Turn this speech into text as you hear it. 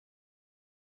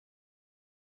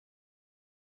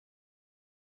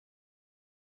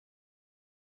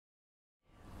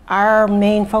Our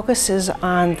main focus is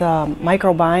on the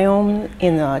microbiome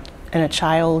in a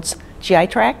child's GI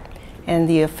tract and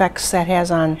the effects that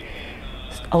has on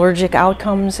allergic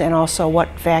outcomes, and also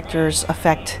what factors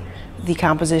affect the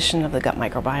composition of the gut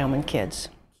microbiome in kids.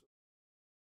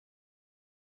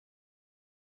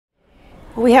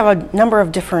 We have a number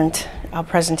of different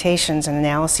presentations and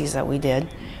analyses that we did.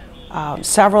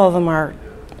 Several of them are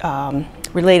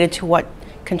related to what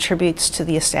contributes to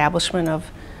the establishment of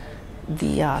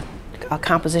the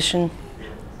composition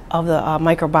of the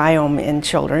microbiome in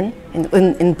children,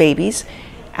 in babies.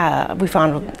 We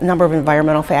found a number of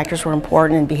environmental factors were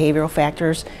important and behavioral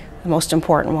factors. The most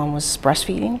important one was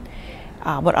breastfeeding,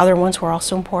 but other ones were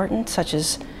also important, such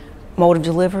as mode of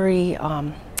delivery,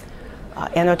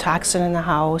 endotoxin in the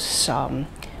house,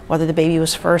 whether the baby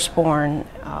was firstborn,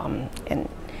 and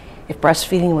if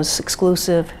breastfeeding was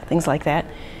exclusive, things like that.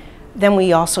 Then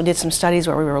we also did some studies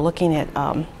where we were looking at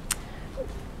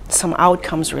some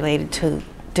outcomes related to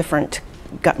different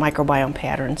gut microbiome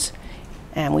patterns,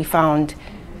 and we found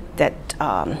that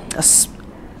the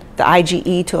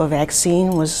IgE to a vaccine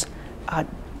was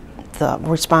the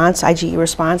response, IgE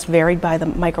response varied by the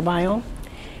microbiome,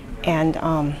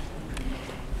 and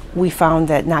we found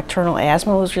that nocturnal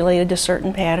asthma was related to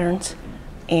certain patterns,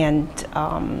 and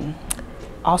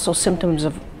also symptoms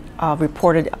of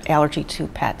reported allergy to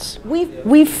pets.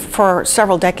 We've for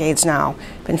several decades now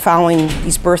been following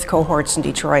these birth cohorts in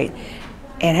Detroit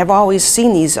and have always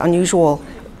seen these unusual,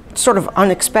 sort of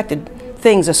unexpected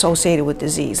things associated with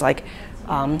disease. Like,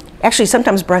 actually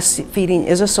sometimes breastfeeding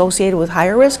is associated with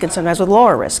higher risk and sometimes with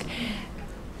lower risk.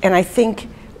 And I think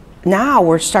now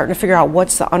we're starting to figure out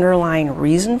what's the underlying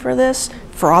reason for this,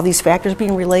 for all these factors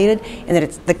being related, and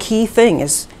that the key thing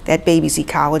is that baby's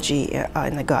ecology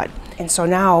in the gut. And so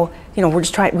now, you know,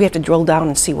 we have to drill down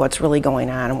and see what's really going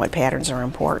on and what patterns are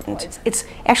important. It's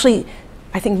actually,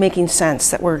 I think, making sense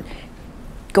that we're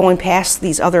going past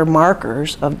these other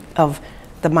markers of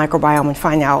the microbiome and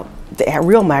find out the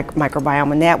real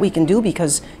microbiome, and that we can do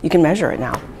because you can measure it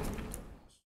now.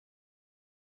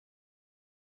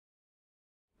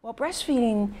 Well,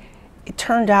 breastfeeding, it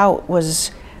turned out, was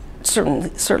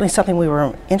certainly something we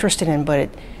were interested in, but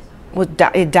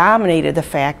it dominated the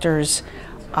factors.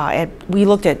 We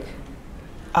looked at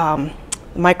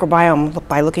microbiome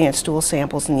by looking at stool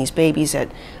samples in these babies at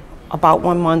about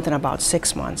 1 month and about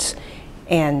 6 months.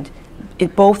 And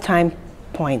at both time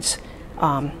points,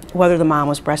 whether the mom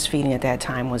was breastfeeding at that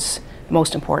time was the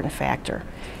most important factor.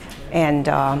 And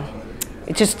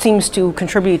it just seems to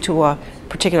contribute to a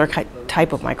particular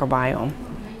type of microbiome.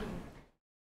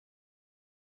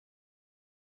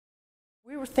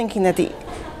 We were thinking that the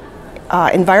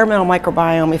environmental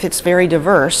microbiome, if it's very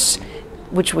diverse,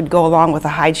 which would go along with the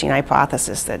hygiene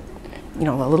hypothesis that, you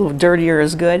know, a little dirtier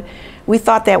is good, we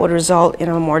thought that would result in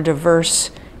a more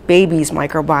diverse baby's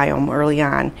microbiome early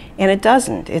on, and it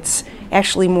doesn't. It's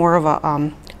actually more of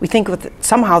a, we think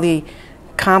somehow the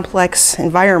complex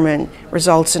environment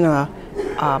results in a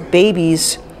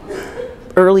baby's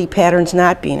early patterns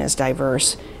not being as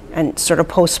diverse and sort of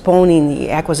postponing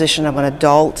the acquisition of an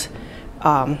adult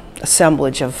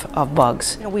assemblage of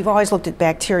bugs. You know, we've always looked at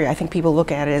bacteria. I think people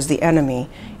look at it as the enemy,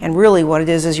 and really what it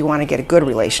is you want to get a good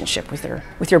relationship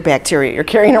with your bacteria you're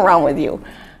carrying around with you.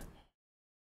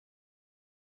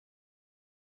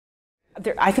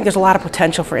 I think there's a lot of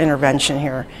potential for intervention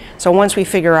here. So once we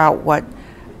figure out what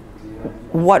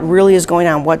really is going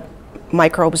on, what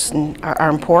microbes are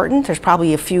important, there's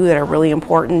probably a few that are really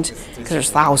important because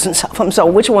there's thousands of them, so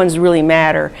which ones really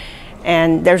matter?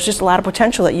 And there's just a lot of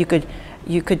potential that you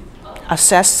could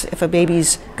assess if a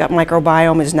baby's gut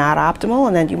microbiome is not optimal,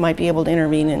 and then you might be able to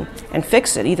intervene and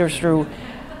fix it, either through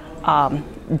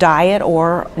diet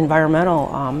or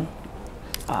environmental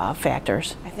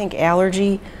factors. I think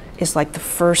allergy is like the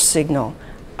first signal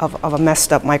of a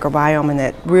messed up microbiome, and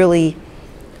that really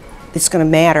it's going to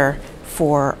matter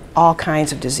for all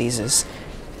kinds of diseases,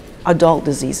 adult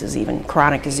diseases, even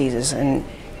chronic diseases, and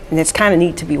it's kind of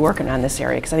neat to be working on this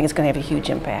area because I think it's going to have a huge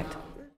impact.